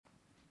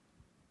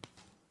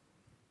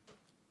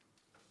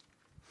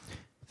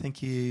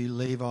Thank you,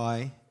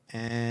 Levi.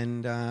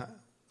 And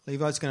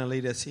Levi's going to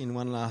lead us in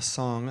one last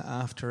song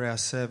after our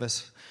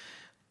service.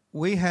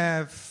 We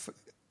have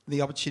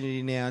the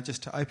opportunity now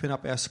just to open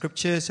up our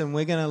scriptures, and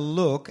we're going to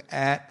look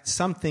at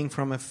something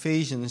from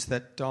Ephesians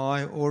that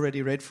Di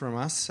already read from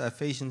us,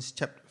 Ephesians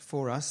chapter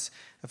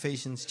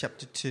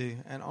 2.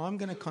 And I'm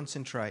going to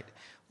concentrate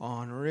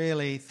on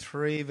really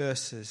 3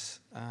 verses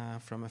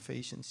from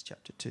Ephesians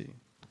chapter 2.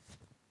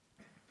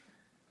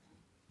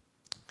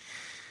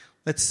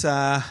 Let's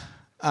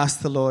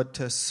ask the Lord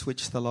to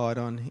switch the light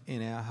on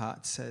in our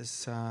hearts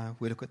as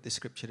we look at this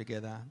scripture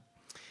together.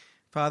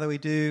 Father, we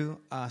do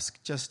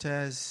ask, just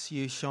as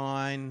you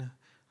shine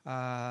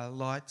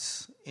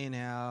lights in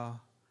our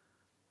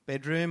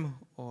bedroom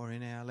or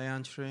in our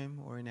lounge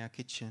room or in our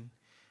kitchen,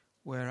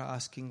 we're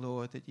asking,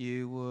 Lord, that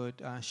you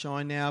would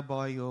shine now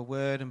by your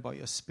word and by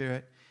your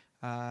spirit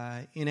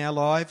in our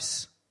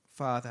lives,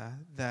 Father,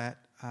 that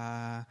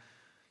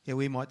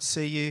we might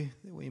see you,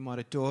 that we might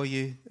adore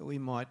you, that we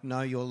might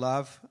know your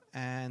love,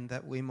 and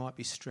that we might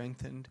be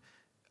strengthened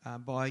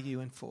by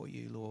you and for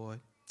you, Lord.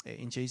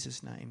 In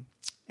Jesus' name,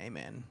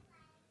 amen.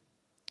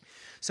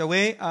 So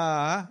we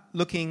are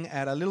looking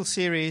at a little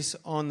series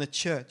on the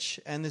church,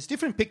 and there's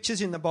different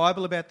pictures in the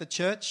Bible about the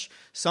church.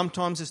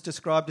 Sometimes it's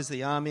described as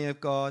the army of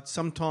God,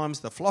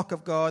 sometimes the flock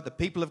of God, the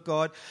people of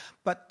God.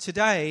 But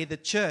today, the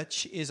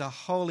church is a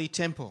holy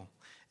temple,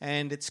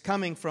 and it's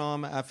coming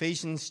from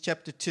Ephesians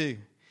chapter 2.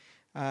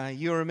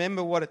 You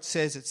remember what it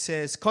says. It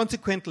says,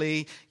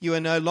 "Consequently, you are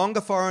no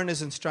longer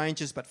foreigners and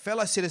strangers, but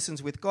fellow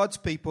citizens with God's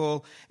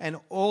people and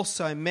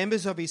also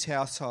members of his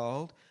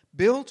household,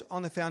 built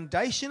on the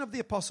foundation of the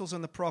apostles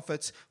and the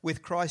prophets,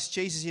 with Christ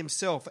Jesus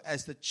himself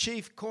as the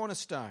chief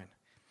cornerstone.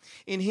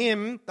 In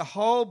him, the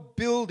whole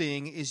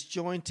building is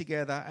joined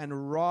together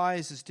and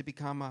rises to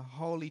become a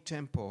holy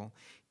temple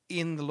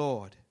in the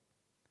Lord.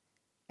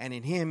 And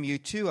in him, you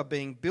too are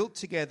being built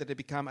together to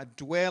become a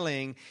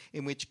dwelling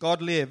in which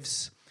God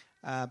lives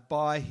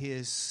by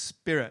his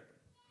Spirit."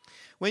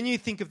 When you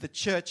think of the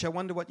church, I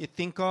wonder what you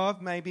think of.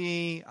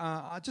 Maybe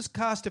I'll just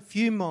cast a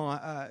few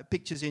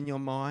pictures in your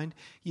mind.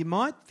 You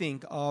might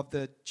think of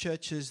the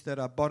churches that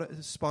are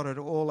spotted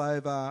all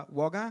over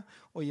Wagga,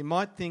 or you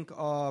might think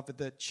of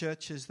the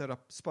churches that are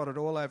spotted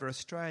all over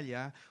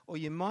Australia, or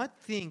you might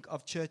think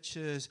of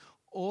churches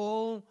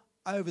all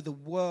over the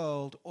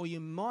world, or you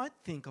might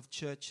think of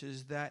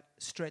churches that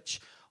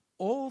stretch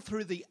all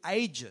through the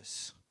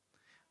ages.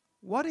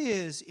 What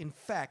is, in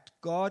fact,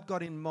 God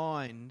got in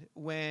mind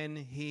when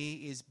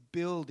he is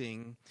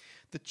building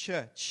the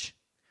church?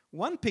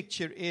 One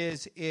picture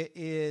is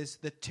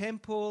the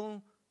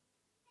temple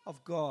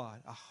of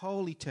God, a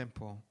holy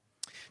temple.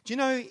 Do you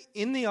know,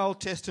 in the Old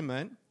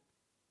Testament,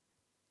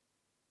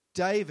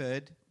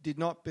 King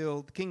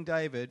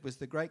David was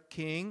the great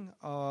king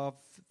of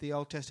the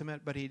Old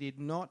Testament, but he did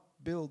not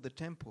build the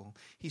temple.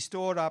 He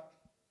stored up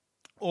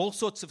all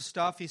sorts of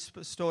stuff. He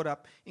stored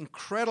up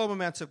incredible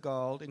amounts of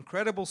gold,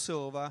 incredible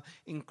silver,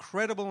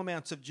 incredible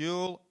amounts of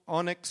jewel,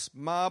 onyx,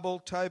 marble,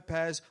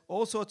 topaz,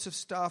 all sorts of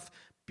stuff,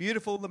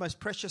 beautiful, the most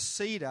precious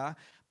cedar.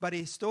 But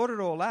he stored it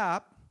all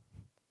up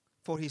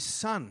for his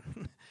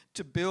son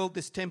to build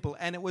this temple.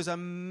 And it was a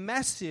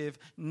massive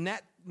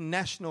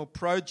national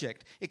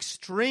project,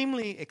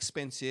 extremely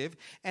expensive,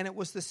 and it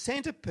was the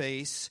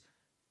centerpiece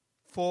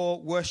for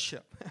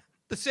worship,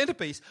 the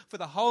centerpiece for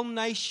the whole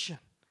nation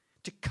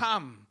to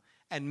come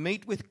and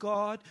meet with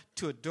God,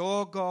 to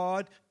adore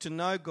God, to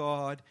know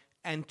God,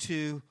 and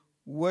to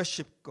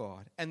worship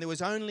God. And there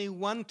was only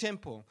one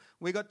temple.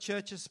 We got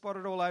churches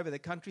spotted all over the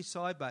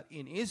countryside, but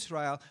in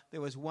Israel there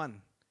was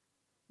one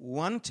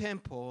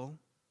temple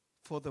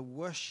for the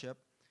worship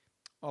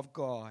of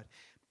God.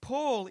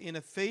 Paul in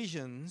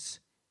Ephesians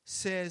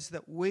says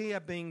that we are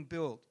being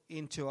built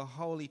into a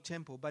holy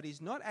temple, but he's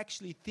not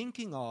actually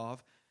thinking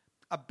of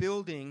a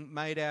building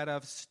made out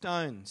of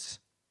stones.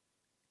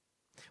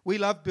 We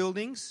love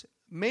buildings.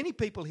 Many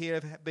people here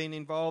have been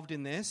involved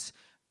in this,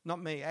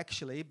 not me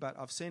actually, but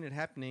I've seen it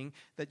happening,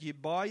 that you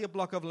buy your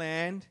block of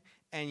land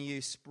and you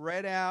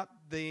spread out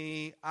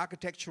the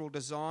architectural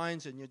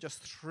designs and you're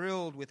just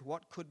thrilled with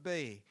what could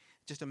be,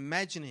 just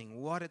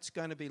imagining what it's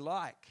going to be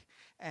like.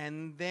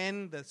 And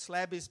then the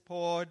slab is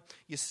poured,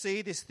 you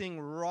see this thing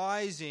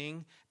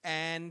rising,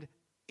 and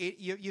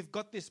you've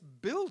got this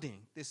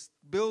building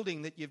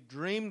that you've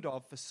dreamed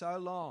of for so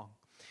long.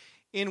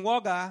 In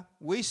Wagga,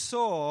 we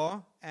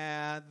saw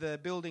the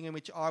building in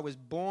which I was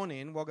born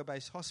in, Wagga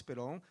Base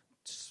Hospital,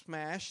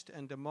 smashed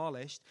and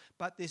demolished,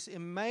 but this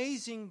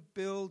amazing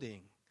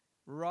building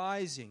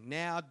rising,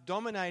 now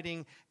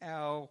dominating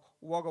our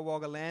Wagga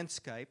Wagga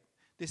landscape,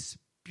 this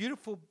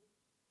beautiful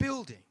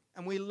building.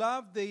 And we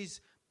love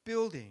these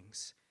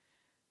buildings.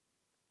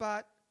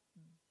 But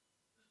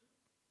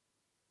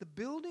the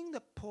building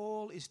that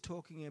Paul is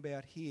talking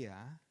about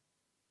here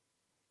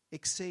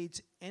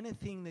exceeds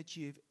anything that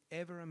you've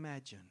ever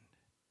imagined.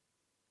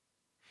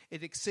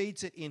 It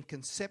exceeds it in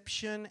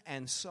conception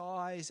and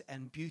size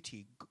and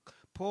beauty.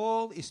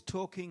 Paul is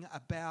talking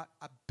about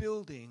a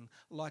building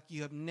like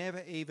you have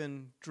never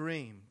even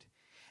dreamed.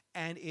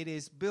 And it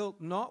is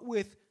built not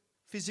with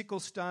physical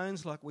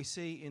stones like we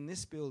see in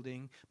this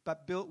building,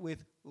 but built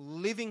with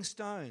living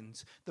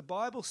stones. The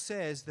Bible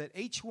says that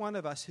each one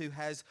of us who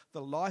has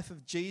the life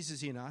of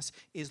Jesus in us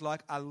is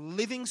like a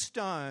living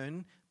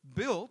stone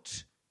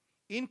built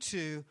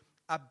into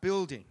a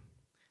building.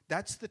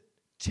 That's the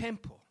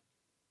temple.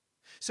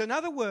 So in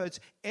other words,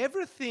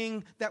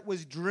 everything that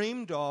was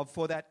dreamed of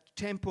for that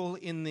temple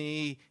in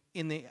the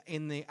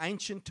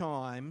ancient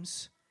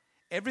times,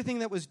 everything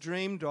that was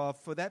dreamed of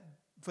for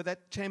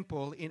that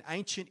temple in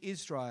ancient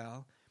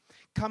Israel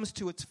comes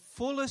to its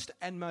fullest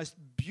and most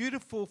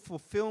beautiful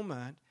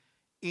fulfillment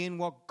in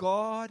what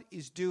God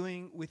is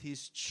doing with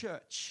his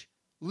church,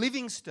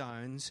 living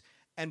stones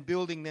and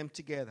building them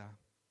together.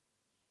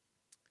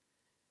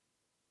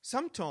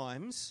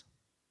 Sometimes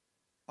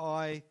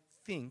I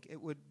think it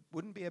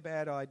wouldn't be a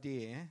bad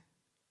idea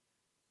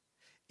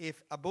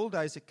if a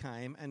bulldozer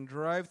came and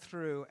drove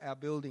through our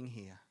building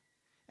here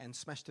and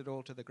smashed it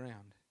all to the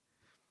ground.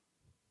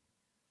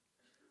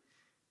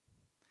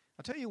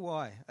 I'll tell you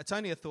why. It's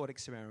only a thought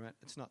experiment.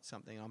 It's not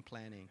something I'm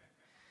planning.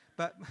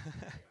 But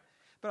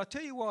I'll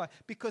tell you why.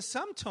 Because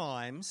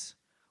sometimes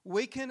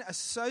we can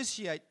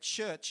associate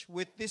church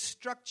with this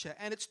structure,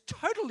 and it's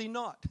totally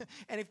not.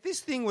 And if this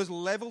thing was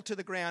level to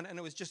the ground and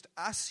it was just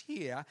us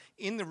here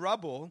in the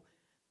rubble,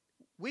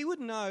 we would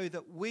know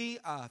that we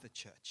are the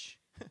church.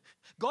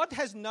 God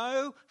has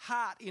no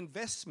heart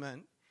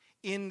investment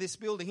in this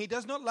building. He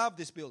does not love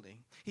this building.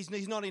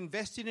 He's not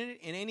invested in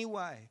it in any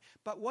way.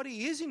 But what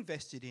he is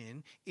invested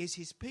in is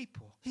his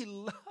people. He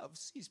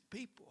loves his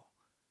people.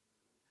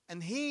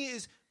 And he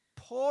is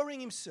pouring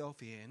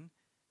himself in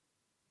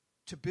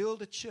to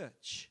build a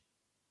church.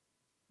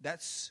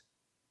 That's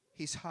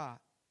his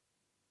heart.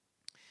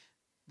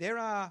 There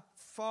are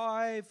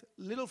 5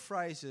 little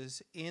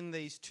phrases in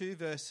these 2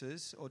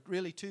 verses, or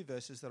really 2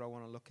 verses that I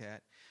want to look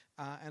at,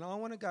 and I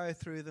want to go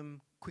through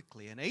them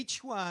quickly. And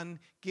each one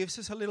gives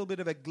us a little bit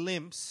of a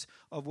glimpse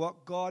of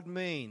what God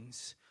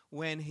means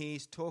when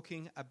he's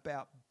talking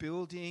about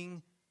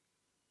building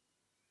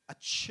a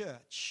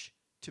church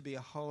to be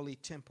a holy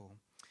temple.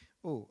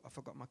 Oh, I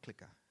forgot my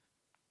clicker.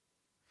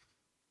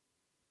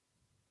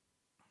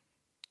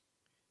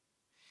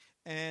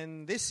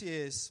 And this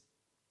is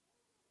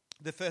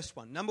the first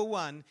one. Number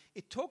 1,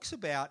 it talks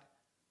about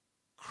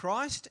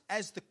Christ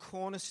as the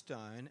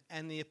cornerstone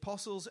and the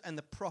apostles and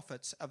the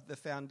prophets of the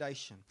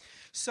foundation.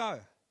 So,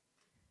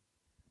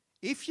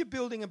 if you're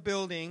building a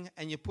building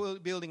and you're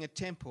building a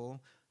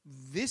temple,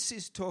 this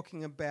is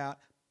talking about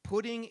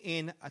putting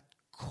in a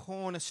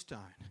cornerstone.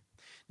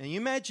 Now you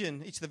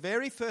imagine it's the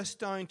very first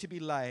stone to be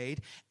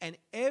laid, and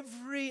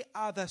every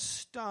other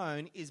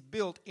stone is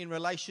built in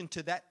relation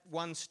to that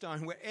one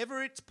stone.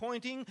 Wherever it's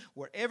pointing,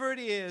 wherever it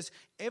is,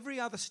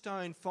 every other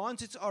stone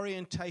finds its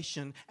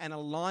orientation and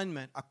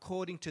alignment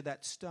according to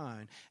that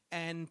stone.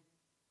 And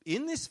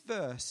in this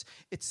verse,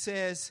 it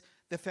says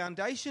the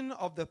foundation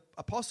of the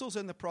apostles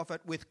and the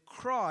prophet with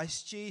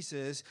Christ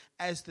Jesus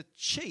as the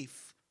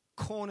chief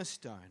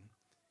cornerstone.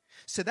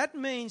 So that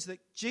means that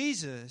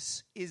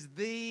Jesus is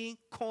the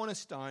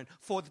cornerstone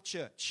for the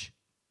church.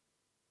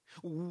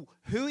 Who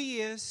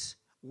he is,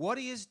 what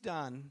he has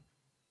done,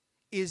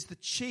 is the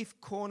chief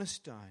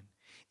cornerstone.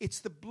 It's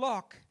the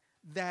block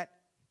that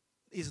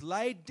is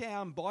laid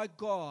down by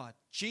God,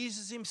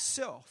 Jesus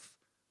himself.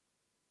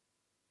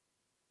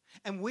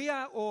 And we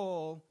are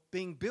all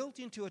being built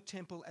into a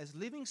temple as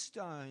living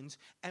stones,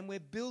 and we're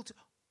built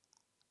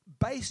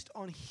based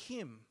on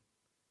him,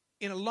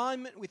 in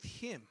alignment with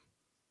him.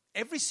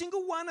 Every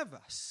single one of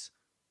us.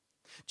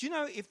 Do you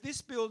know, if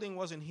this building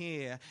wasn't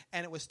here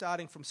and it was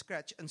starting from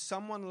scratch and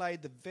someone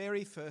laid the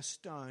very first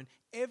stone,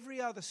 every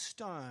other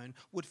stone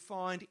would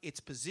find its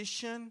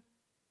position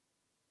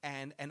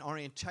and an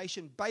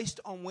orientation based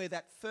on where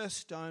that first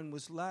stone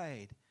was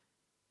laid.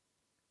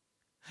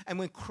 And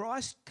when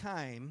Christ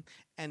came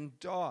and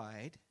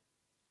died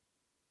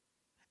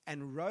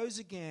and rose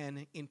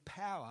again in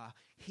power,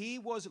 he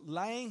was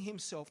laying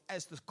himself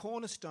as the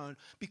cornerstone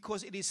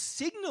because it is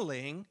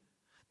signaling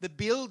the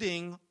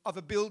building of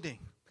a building.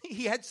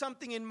 He had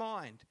something in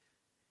mind.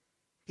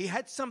 He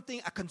had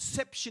something, a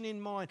conception in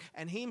mind,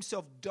 and he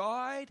himself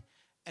died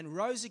and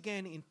rose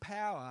again in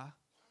power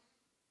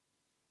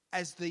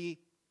as the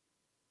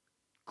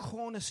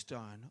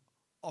cornerstone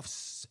of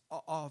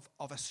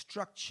a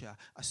structure,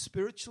 a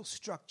spiritual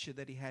structure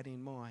that he had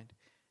in mind.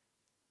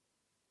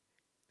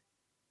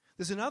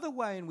 There's another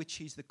way in which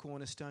he's the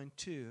cornerstone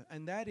too,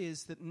 and that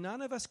is that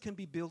none of us can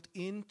be built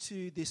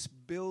into this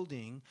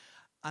building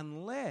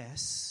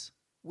unless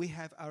we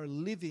have our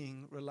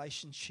living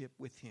relationship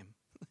with him.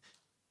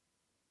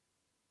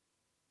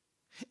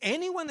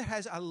 Anyone that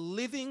has a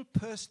living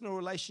personal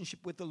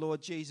relationship with the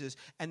Lord Jesus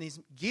and is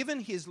given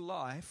his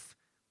life,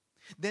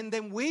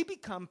 then we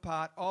become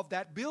part of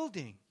that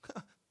building.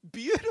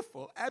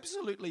 Beautiful,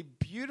 absolutely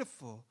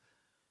beautiful.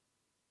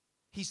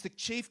 He's the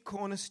chief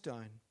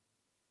cornerstone.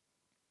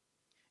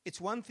 It's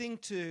one thing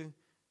to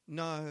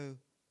know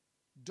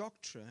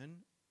doctrine,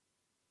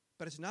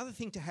 but it's another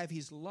thing to have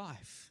his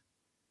life.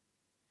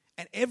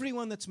 And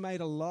everyone that's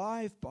made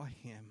alive by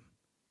him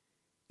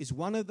is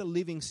one of the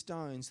living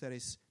stones that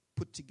is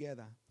put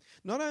together.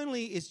 Not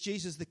only is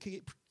Jesus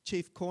the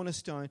chief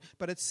cornerstone,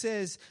 but it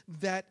says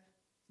that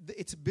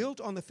it's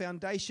built on the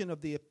foundation of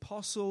the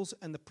apostles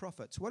and the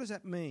prophets. What does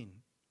that mean?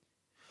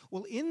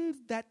 Well, in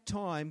that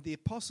time, the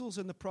apostles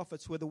and the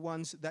prophets were the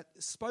ones that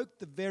spoke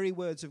the very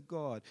words of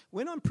God.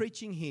 When I'm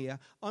preaching here,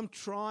 I'm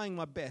trying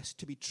my best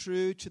to be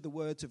true to the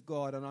words of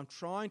God, and I'm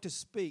trying to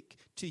speak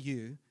to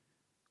you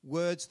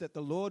words that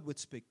the Lord would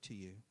speak to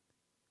you.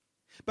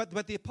 But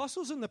the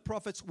apostles and the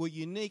prophets were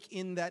unique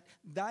in that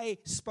they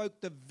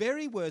spoke the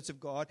very words of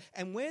God,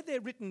 and where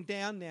they're written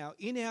down now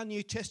in our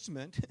New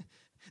Testament,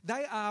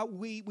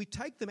 we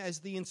take them as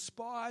the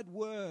inspired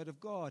word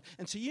of God.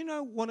 And so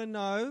want to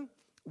know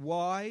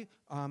why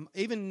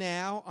even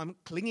now I'm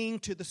clinging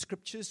to the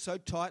scriptures so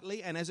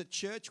tightly, and as a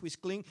church we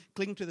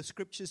cling to the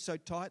scriptures so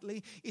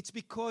tightly. It's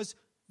because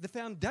the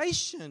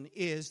foundation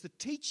is the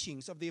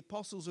teachings of the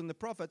apostles and the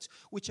prophets,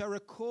 which are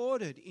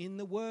recorded in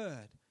the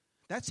word.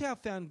 That's our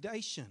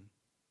foundation.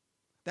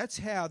 That's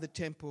how the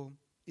temple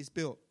is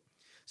built.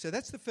 So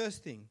that's the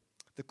first thing,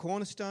 the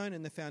cornerstone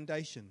and the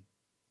foundation.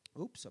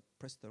 Oops, I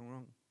pressed the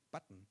wrong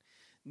button.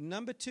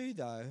 Number 2,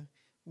 though,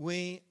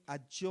 we are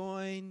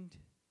joined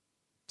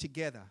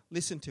together.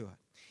 Listen to it.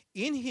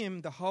 In him,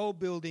 the whole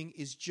building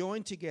is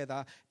joined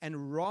together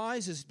and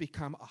rises to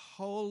become a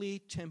holy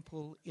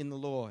temple in the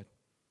Lord.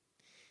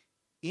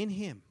 In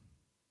him,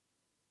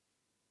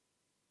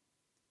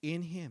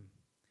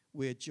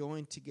 we're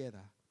joined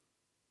together.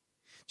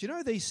 Do you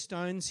know these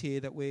stones here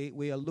that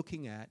we are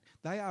looking at?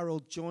 They are all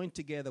joined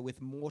together with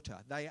mortar.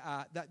 They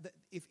are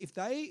if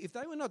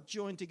they were not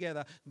joined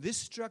together, this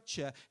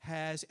structure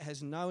has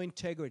no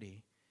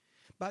integrity.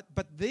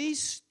 But these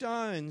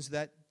stones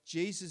that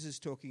Jesus is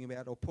talking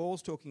about, or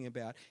Paul's talking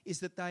about, is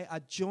that they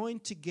are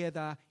joined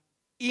together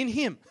in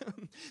him.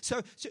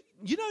 So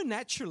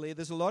naturally,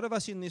 there's a lot of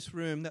us in this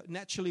room that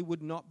naturally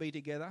would not be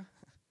together.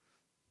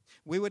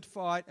 We would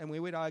fight and we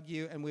would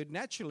argue and we'd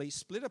naturally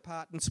split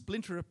apart and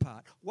splinter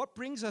apart. What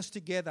brings us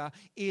together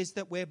is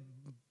that we're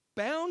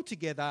bound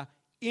together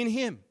in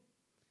him,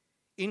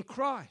 in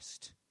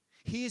Christ.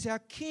 He is our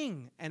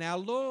King and our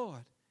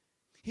Lord.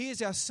 He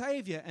is our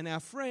Saviour and our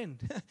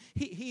friend.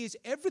 He is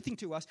everything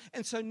to us.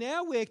 And so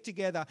now we're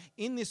together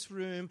in this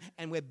room,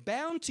 and we're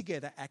bound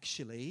together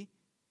actually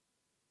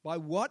by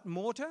what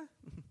mortar?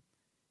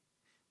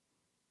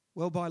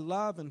 Well, by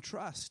love and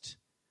trust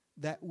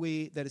that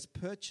is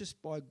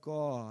purchased by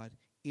God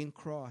in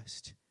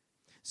Christ.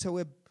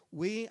 So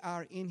we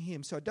are in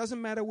him. So it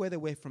doesn't matter whether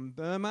we're from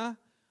Burma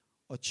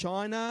or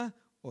China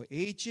or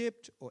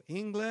Egypt or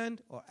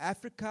England or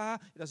Africa.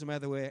 It doesn't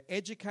matter whether we're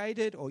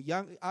educated or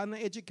young,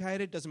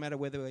 uneducated. It doesn't matter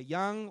whether we're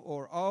young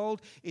or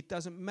old. It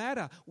doesn't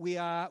matter. We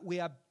are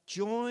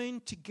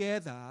joined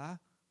together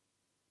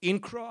in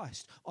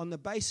Christ on the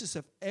basis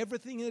of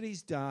everything that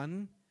he's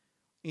done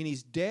in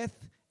his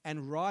death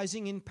and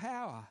rising in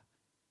power.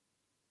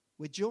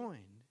 We're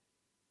joined.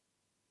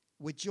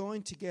 We're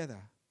joined together.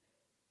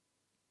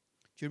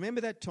 Do you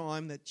remember that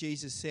time that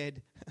Jesus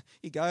said,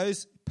 he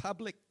goes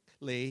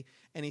publicly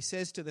and he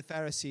says to the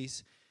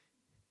Pharisees,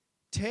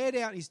 tear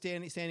down, he's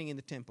standing in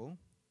the temple,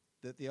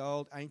 the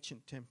old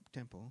ancient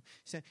temple.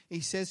 He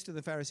says to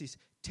the Pharisees,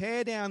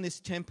 tear down this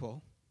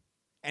temple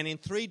and in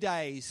 3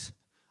 days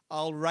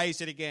I'll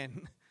raise it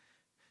again.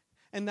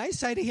 And they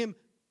say to him,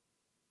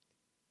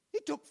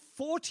 it took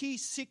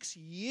 46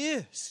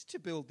 years to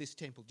build this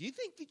temple. Do you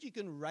think that you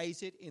can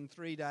raise it in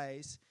 3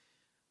 days?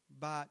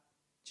 But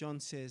John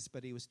says,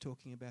 but he was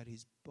talking about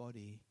his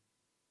body.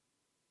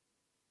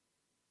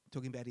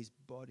 Talking about his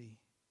body.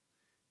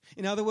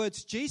 In other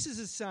words, Jesus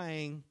is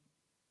saying,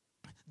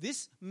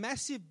 this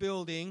massive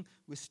building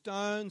with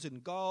stones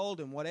and gold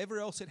and whatever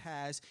else it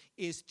has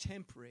is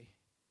temporary.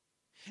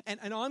 And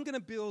I'm going to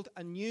build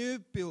a new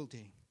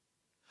building.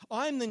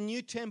 I'm the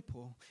new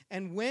temple.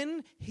 And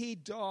when he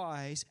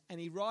dies and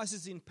he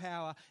rises in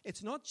power,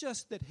 it's not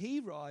just that he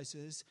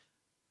rises,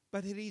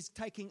 but that he's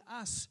taking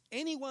us,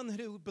 anyone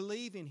who would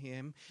believe in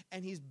him,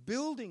 and he's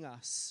building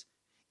us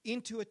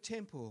into a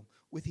temple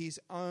with his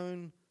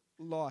own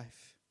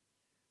life.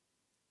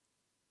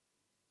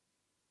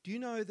 Do you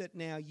know that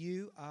now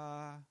you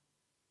are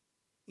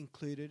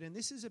included? And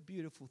this is a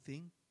beautiful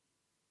thing.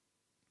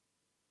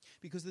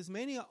 Because there's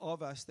many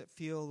of us that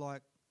feel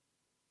like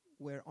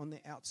we're on the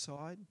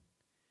outside,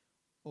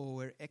 or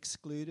we're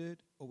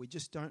excluded, or we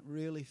just don't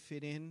really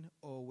fit in,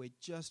 or we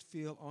just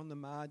feel on the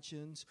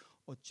margins,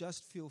 or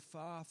just feel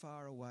far,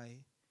 far away.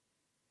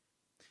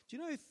 Do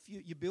you know if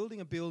you're building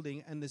a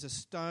building and there's a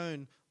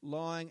stone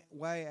lying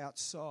way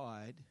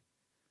outside,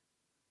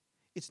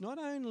 it's not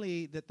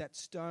only that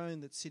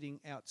stone that's sitting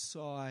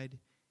outside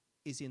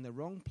is in the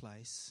wrong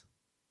place,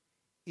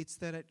 it's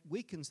that it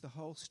weakens the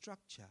whole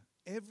structure.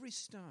 Every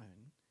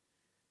stone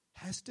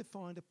has to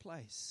find a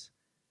place.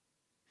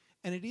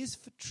 And it is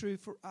true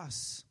for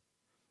us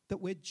that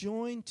we're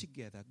joined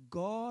together.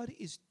 God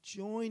is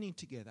joining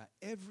together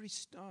every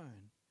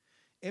stone.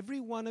 Every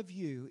one of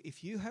you,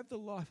 if you have the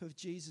life of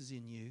Jesus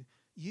in you,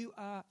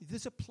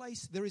 There's a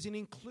place, there is an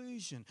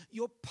inclusion.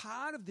 You're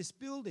part of this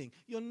building.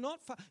 You're not,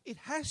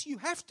 you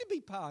have to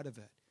be part of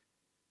it.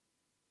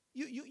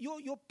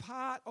 You're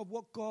part of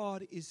what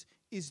God is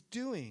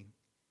doing.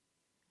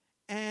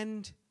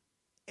 And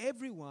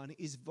everyone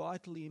is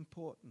vitally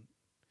important.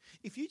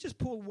 If you just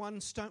pull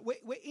one stone,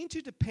 we're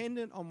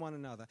interdependent on one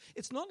another.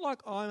 It's not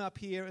like I'm up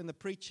here and the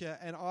preacher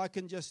and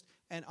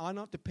I'm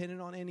not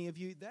dependent on any of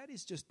you. That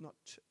is just not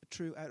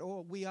true at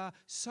all. We are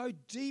so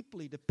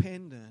deeply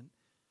dependent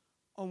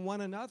on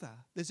one another.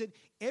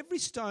 Every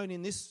stone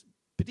in this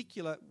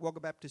particular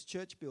Wagga Baptist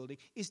Church building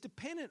is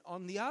dependent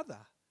on the other.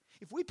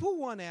 If we pull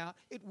one out,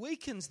 it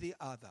weakens the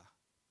other.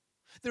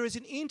 There is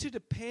an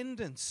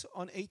interdependence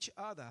on each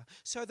other,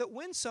 so that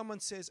when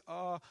someone says,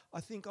 I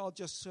think I'll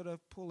just sort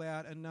of pull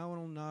out and no one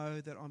will know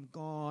that I'm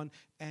gone,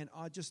 and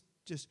I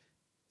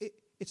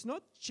it's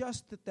not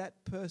just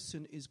that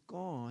person is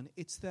gone,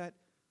 it's that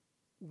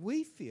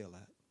we feel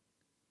it.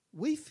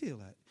 We feel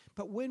it.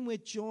 But when we're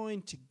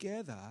joined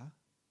together,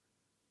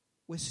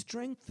 we're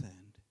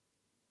strengthened.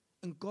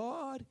 And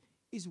God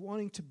is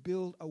wanting to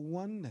build a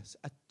oneness,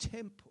 a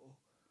temple.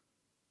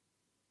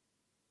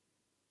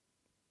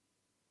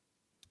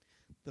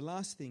 The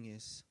last thing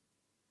is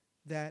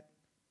that,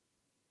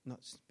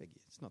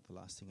 it's not the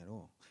last thing at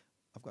all.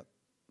 I've got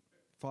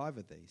 5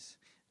 of these.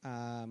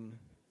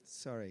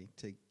 Sorry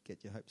to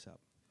get your hopes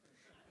up.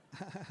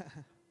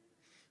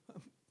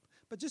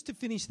 But just to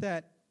finish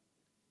that,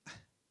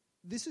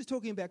 this is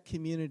talking about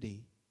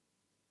community.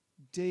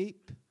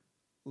 Deep,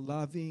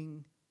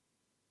 loving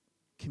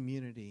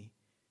community.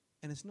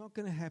 And it's not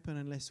going to happen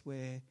unless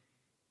we're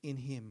in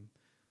Him.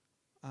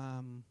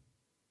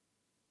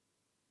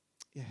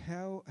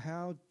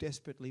 How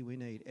desperately we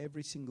need,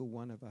 every single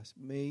one of us,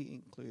 me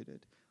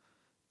included,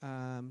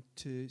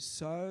 to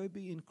so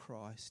be in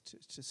Christ,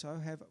 to so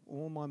have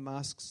all my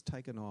masks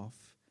taken off,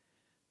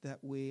 that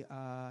we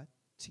are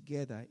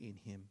together in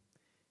Him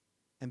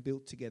and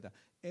built together.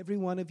 Every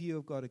one of you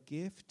have got a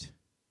gift.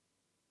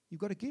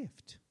 You've got a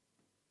gift,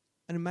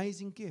 an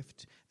amazing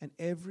gift, and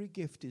every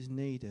gift is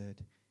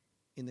needed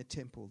in the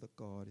temple that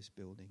God is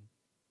building.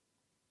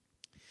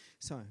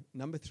 So,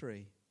 number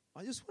 3.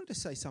 I just wanted to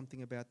say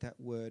something about that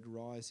word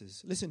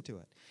rises. Listen to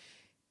it.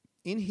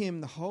 In Him,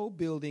 the whole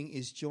building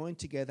is joined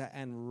together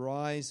and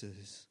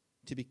rises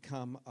to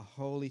become a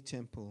holy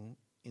temple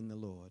in the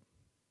Lord.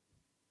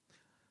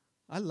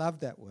 I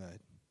love that word,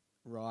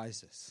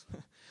 rises.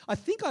 I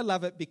think I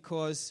love it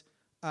because,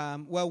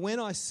 when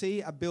I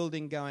see a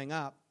building going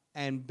up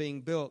and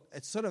being built,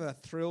 it's sort of a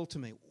thrill to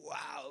me.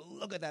 Wow,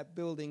 look at that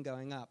building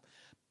going up.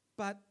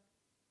 But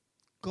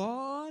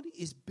God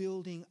is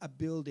building a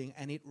building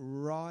and it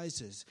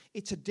rises.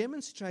 It's a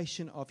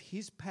demonstration of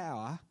His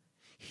power,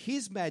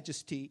 His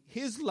majesty,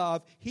 His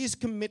love, His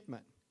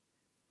commitment.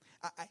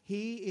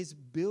 He is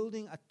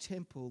building a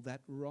temple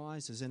that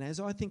rises. And as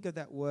I think of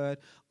that word,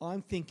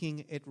 I'm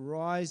thinking it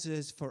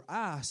rises for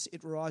us.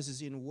 It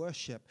rises in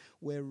worship.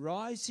 We're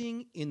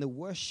rising in the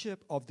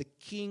worship of the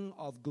King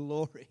of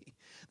glory.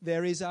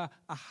 There is a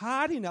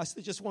heart in us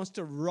that just wants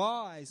to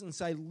rise and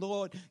say,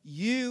 Lord,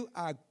 you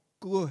are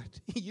good.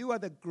 You are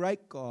the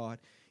great God.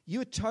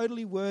 You are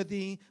totally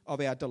worthy of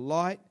our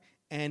delight,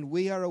 and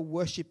we are a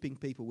worshipping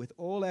people. With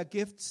all our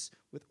gifts,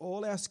 with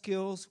all our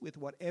skills, with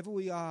whatever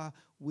we are,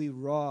 we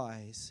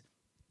rise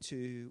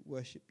to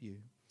worship you.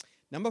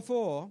 Number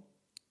 4,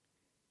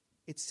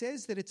 it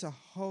says that it's a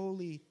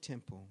holy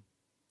temple.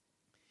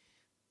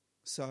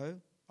 So,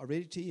 I'll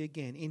read it to you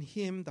again. In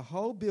Him, the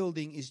whole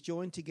building is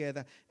joined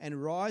together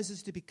and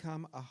rises to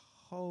become a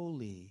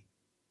holy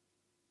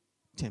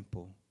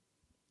temple.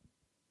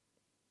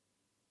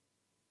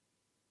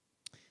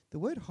 The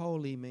word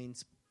holy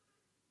means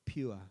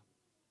pure.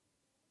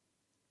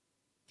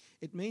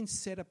 It means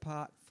set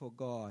apart for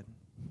God.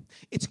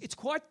 It's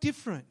quite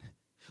different.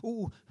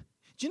 Ooh,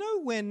 do you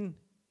know when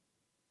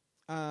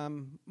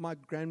my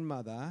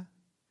grandmother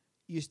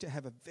used to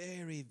have a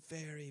very,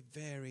 very,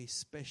 very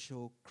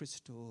special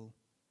crystal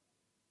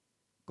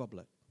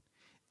goblet,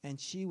 and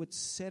she would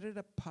set it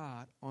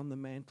apart on the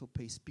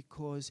mantelpiece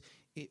because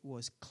it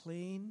was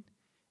clean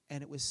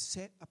and it was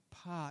set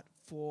apart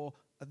for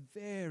a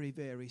very,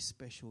 very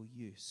special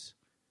use.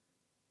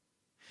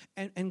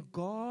 And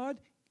God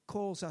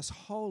calls us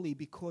holy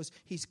because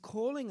He's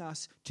calling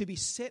us to be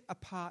set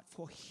apart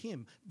for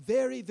Him.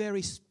 Very,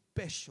 very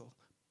special,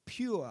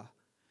 pure,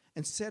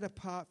 and set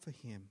apart for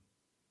Him.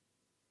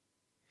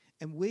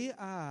 And we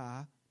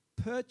are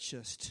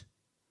purchased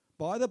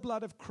by the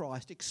blood of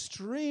Christ,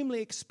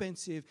 extremely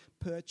expensive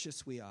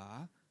purchase we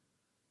are,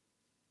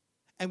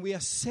 and we are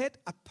set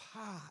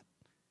apart,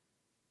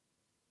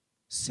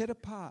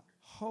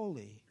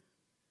 holy.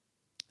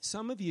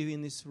 Some of you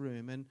in this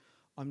room, and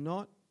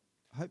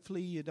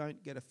hopefully you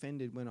don't get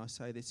offended when I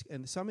say this,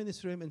 and some in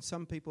this room and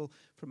some people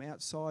from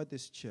outside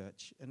this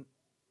church, and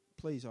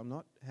please, I'm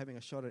not having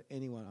a shot at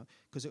anyone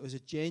because it was a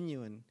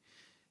genuine,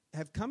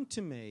 have come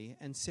to me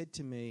and said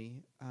to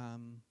me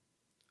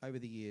over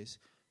the years,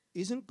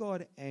 isn't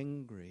God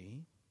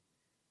angry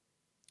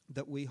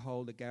that we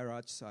hold a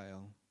garage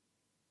sale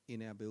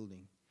in our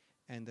building?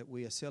 and that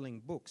we are selling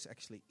books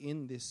actually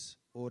in this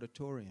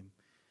auditorium,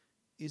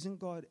 isn't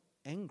God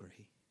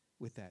angry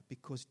with that?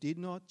 Because did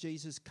not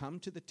Jesus come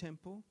to the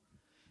temple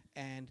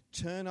and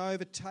turn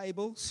over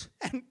tables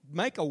and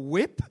make a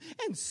whip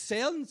and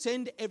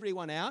send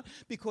everyone out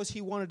because he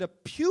wanted a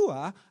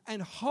pure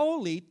and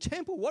holy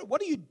temple?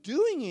 What are you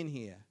doing in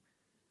here?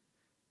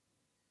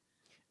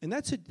 And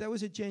that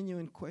was a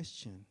genuine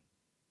question.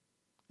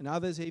 And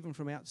others, even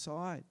from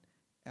outside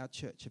our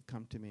church, have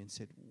come to me and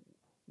said,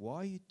 why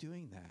are you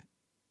doing that?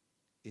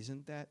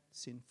 Isn't that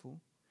sinful?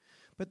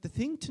 But the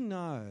thing to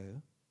know,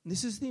 and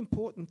this is the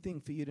important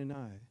thing for you to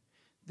know,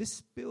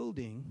 this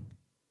building,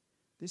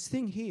 this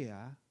thing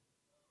here,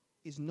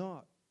 is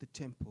not the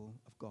temple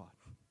of God.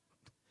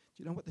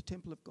 Do you know what the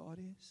temple of God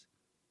is?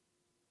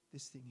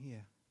 This thing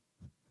here.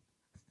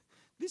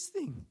 This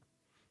thing.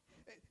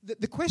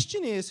 The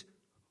question is,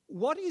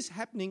 what is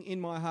happening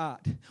in my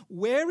heart?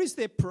 Where is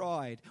their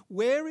pride?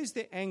 Where is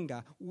their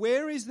anger?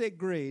 Where is their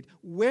greed?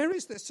 Where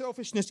is their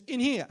selfishness? In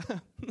here.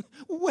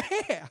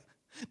 Where?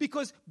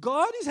 Because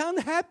God is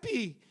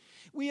unhappy.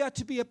 We are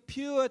to be a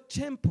pure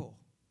temple.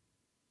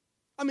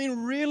 I mean,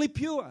 really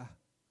pure.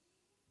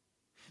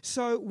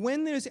 So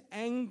when there's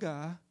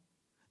anger,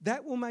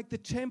 that will make the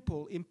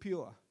temple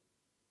impure.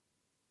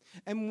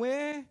 And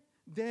where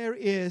there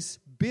is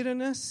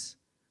bitterness,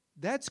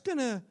 that's going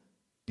to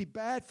be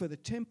bad for the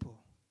temple.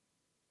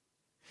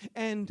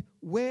 And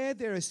where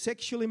there is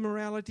sexual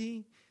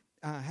immorality,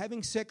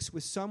 having sex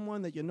with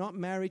someone that you're not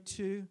married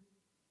to,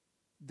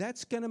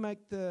 that's going to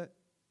make the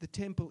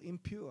temple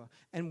impure.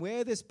 And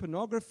where there's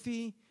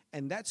pornography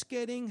and that's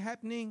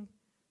happening,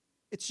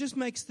 it just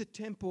makes the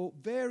temple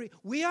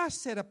we are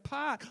set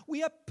apart.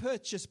 We are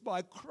purchased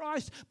by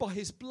Christ, by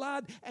his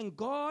blood, and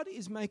God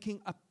is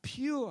making a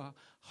pure,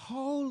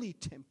 holy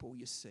temple,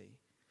 you see,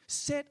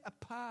 set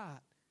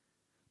apart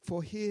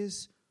for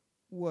his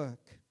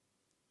work.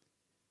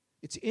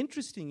 It's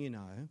interesting, you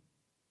know,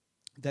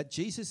 that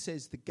Jesus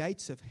says the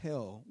gates of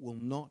hell will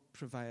not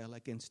prevail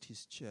against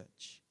his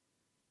church.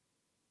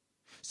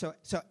 So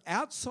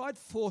outside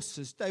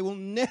forces, they will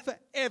never,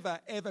 ever,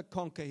 ever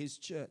conquer his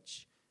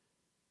church.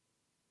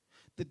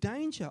 The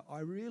danger, I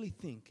really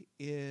think,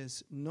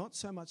 is not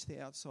so much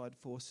the outside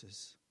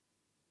forces.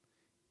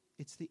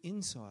 It's the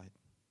inside.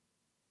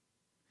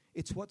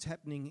 It's what's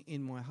happening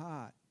in my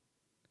heart.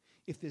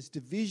 If there's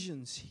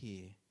divisions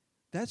here,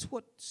 that's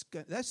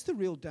the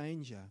real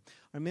danger.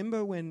 I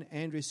remember when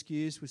Andrew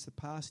Skews was the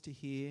pastor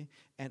here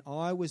and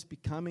I was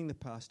becoming the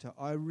pastor,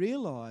 I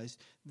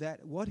realised that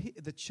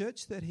the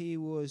church that he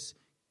was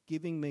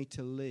giving me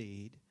to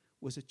lead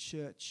was a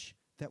church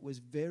that was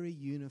very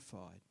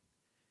unified.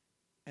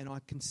 And I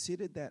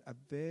considered that a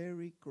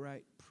very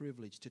great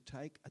privilege to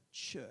take a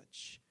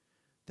church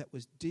that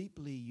was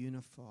deeply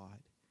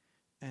unified.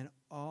 And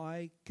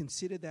I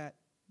consider that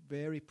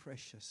very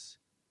precious.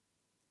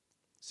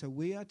 So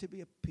we are to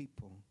be a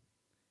people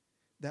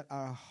that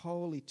are a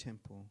holy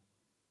temple.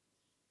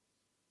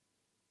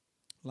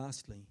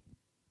 Lastly,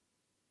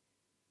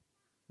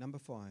 number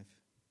 5,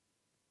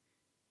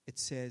 it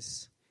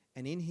says,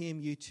 and in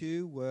him you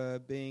two were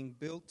being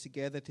built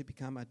together to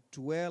become a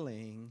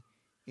dwelling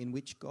in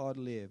which God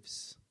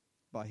lives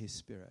by his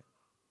Spirit.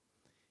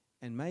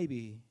 And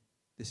maybe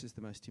this is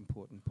the most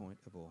important point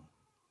of all.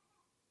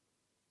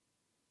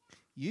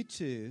 You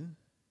two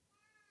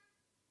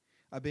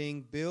are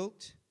being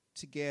built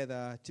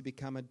together to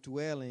become a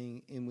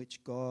dwelling in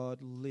which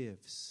God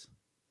lives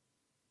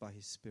by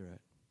his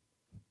Spirit.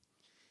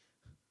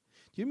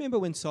 Do you remember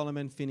when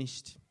Solomon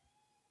finished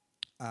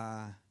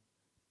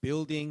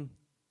building,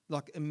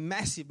 like a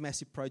massive,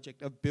 massive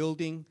project of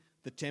building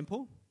the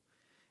temple?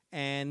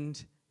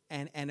 And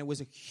it was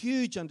a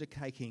huge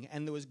undertaking,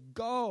 and there was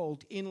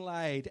gold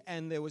inlaid,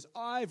 and there was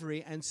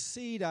ivory and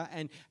cedar,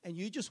 and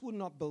you just would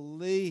not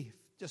believe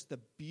just the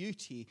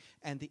beauty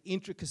and the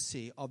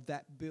intricacy of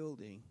that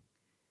building.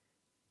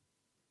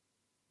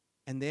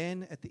 And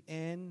then at the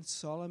end,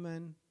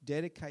 Solomon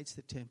dedicates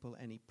the temple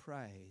and he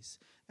prays.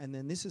 And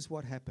then this is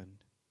what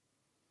happened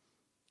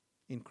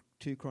in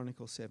 2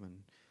 Chronicles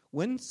 7.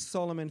 When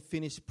Solomon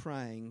finished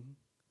praying,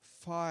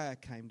 fire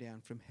came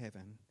down from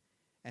heaven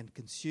and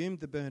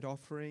consumed the burnt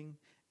offering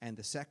and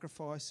the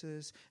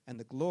sacrifices, and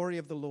the glory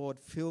of the Lord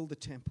filled the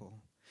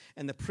temple.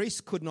 And the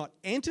priests could not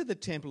enter the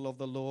temple of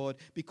the Lord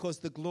because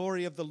the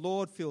glory of the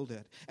Lord filled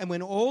it. And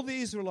when all the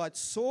Israelites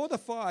saw the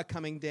fire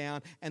coming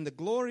down and the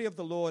glory of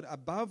the Lord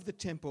above the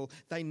temple,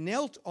 they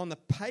knelt on the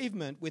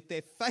pavement with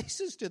their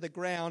faces to the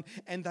ground,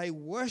 and they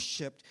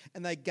worshipped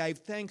and they gave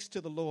thanks to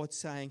the Lord,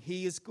 saying,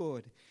 He is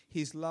good.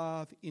 His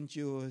love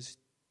endures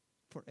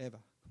forever.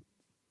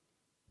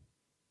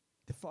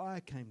 The fire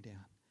came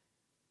down,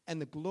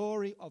 and the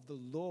glory of the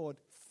Lord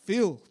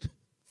filled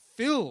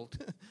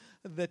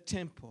the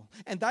temple.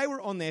 And they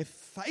were on their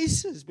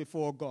faces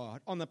before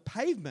God, on the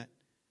pavement,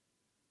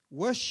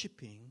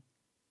 worshipping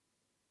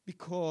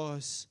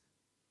because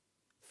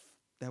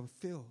they were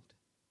filled.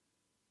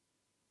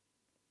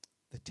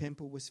 The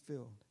temple was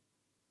filled.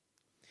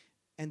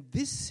 And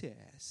this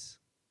says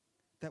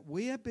that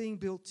we are being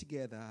built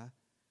together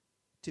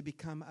to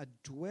become a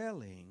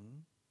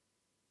dwelling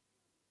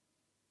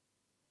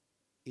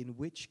in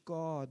which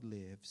God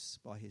lives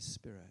by his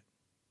Spirit.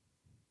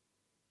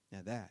 Now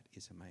that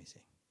is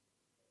amazing.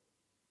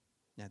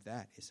 Now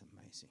that is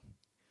amazing.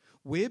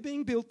 We're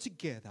being built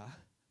together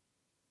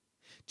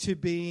to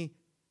be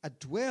a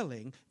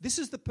dwelling. This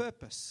is the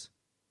purpose.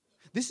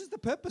 This is the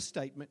purpose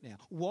statement now.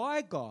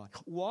 Why, God?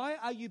 Why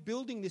are you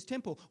building this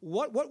temple?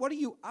 What are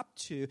you up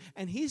to?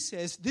 And he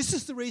says, this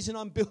is the reason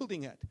I'm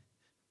building it.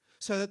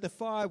 So that the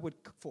fire would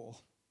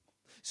fall.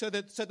 So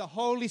the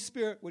Holy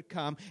Spirit would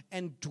come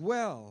and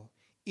dwell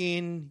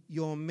in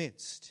your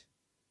midst.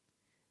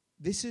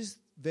 This is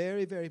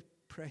very, very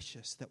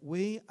precious, that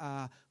we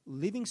are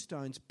living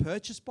stones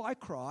purchased by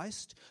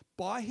Christ,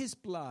 by his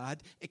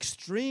blood,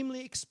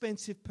 extremely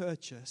expensive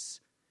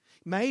purchase,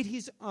 made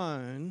his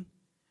own,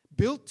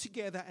 built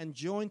together and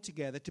joined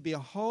together to be a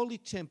holy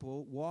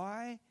temple.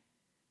 Why?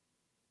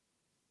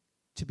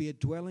 To be a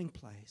dwelling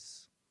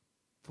place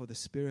for the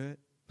Spirit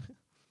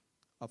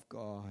of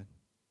God.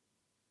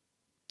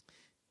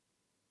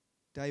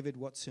 David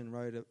Watson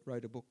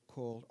wrote a book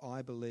called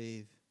I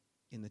Believe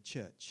in the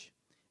Church.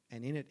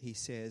 And in it he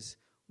says,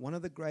 one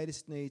of the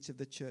greatest needs of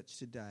the church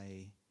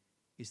today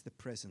is the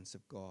presence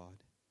of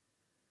God.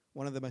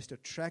 One of the most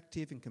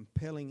attractive and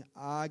compelling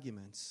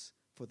arguments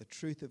for the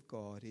truth of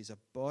God is a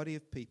body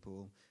of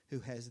people who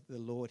has the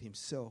Lord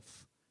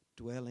himself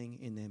dwelling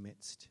in their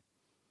midst.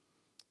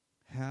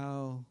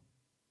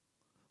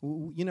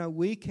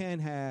 We can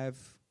have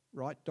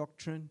right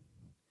doctrine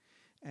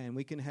and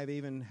we can have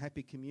even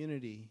happy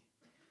community,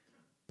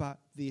 but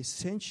the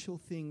essential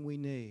thing we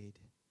need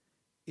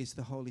is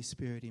the Holy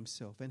Spirit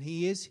himself. And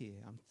he is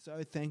here. I'm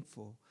so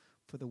thankful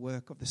for the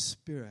work of the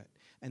Spirit.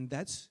 And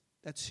that's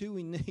who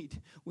we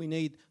need. We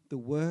need the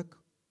work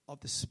of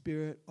the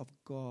Spirit of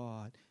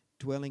God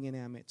dwelling in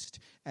our midst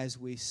as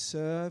we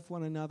serve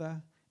one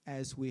another,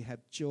 as we have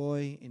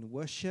joy in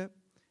worship,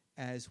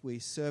 as we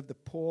serve the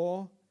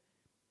poor.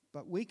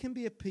 But we can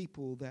be a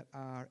people that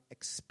are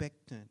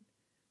expectant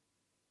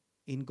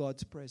in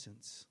God's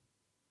presence.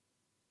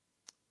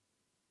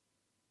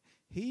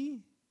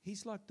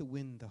 He's like the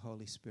wind, the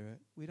Holy Spirit.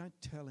 We don't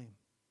tell him.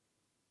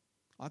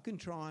 I can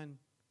try and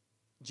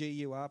G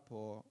you up,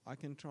 or I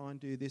can try and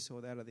do this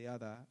or that or the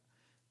other.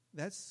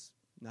 That's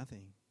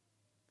nothing.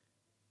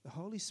 The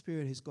Holy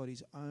Spirit has got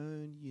his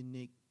own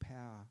unique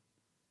power.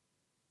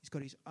 He's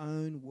got his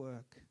own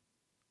work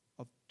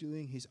of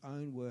doing his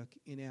own work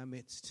in our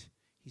midst.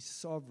 He's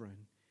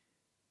sovereign.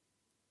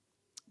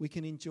 We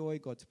can enjoy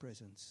God's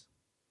presence,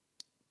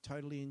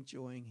 totally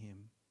enjoying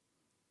him,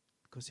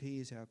 because he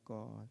is our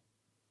God.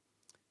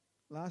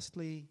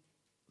 Lastly,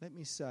 let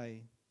me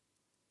say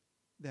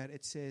that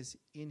it says,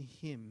 in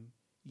him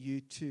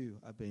you too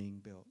are being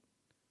built.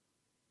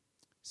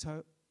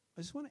 So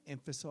I just want to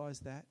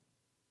emphasize that.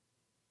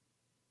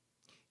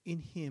 In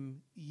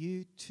him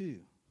you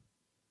too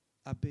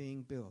are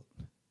being built.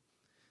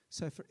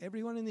 So for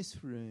everyone in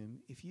this room,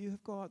 if you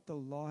have got the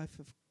life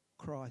of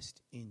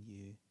Christ in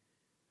you,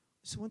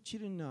 I just want you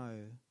to know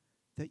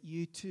that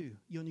you too,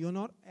 you're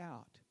not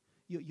out.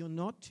 You're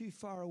not too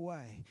far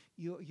away.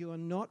 You are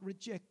not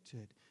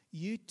rejected.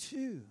 You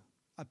too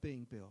are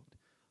being built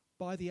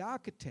by the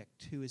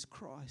architect who is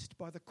Christ,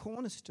 by the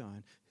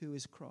cornerstone who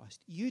is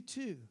Christ. You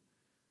too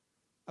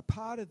are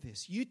part of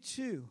this. You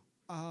too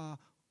are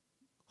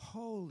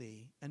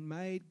holy and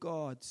made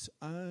God's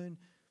own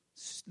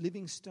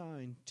living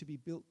stone to be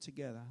built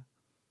together.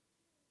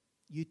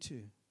 You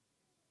too.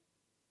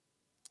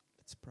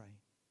 Let's pray.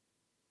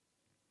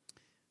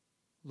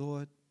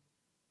 Lord,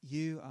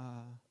 you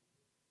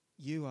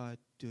are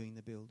doing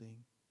the building.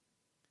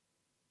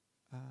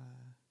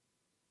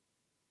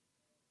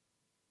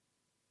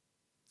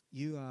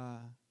 You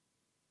are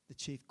the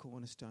chief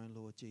cornerstone,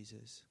 Lord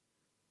Jesus.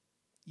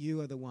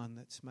 You are the one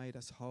that's made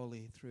us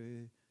holy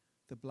through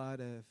the blood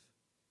of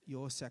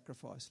your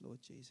sacrifice, Lord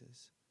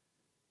Jesus.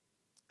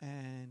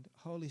 And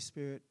Holy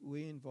Spirit,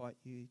 we invite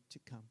you to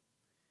come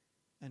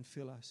and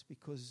fill us,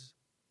 because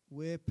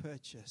we're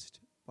purchased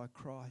by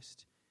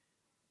Christ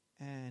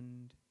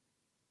and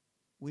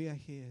we are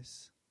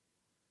his.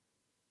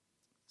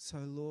 So,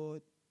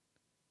 Lord,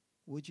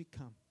 would you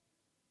come?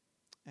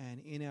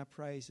 And in our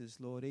praises,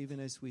 Lord, even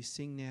as we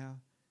sing now,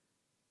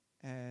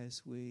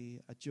 as we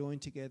are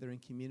joined together in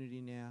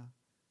community now,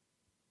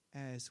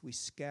 as we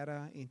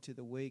scatter into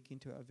the week,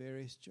 into our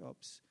various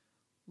jobs,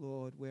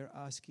 Lord, we're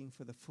asking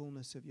for the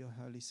fullness of your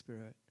Holy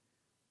Spirit,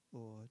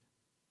 Lord.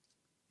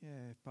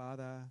 Yeah,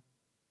 Father,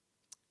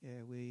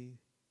 yeah, we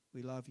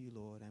love you,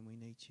 Lord, and we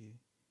need you.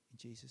 In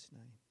Jesus'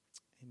 name,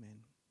 amen.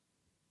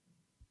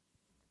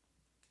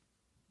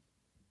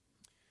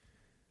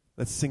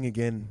 Let's sing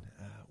again.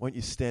 Won't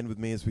you stand with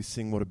me as we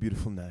sing What a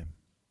Beautiful Name?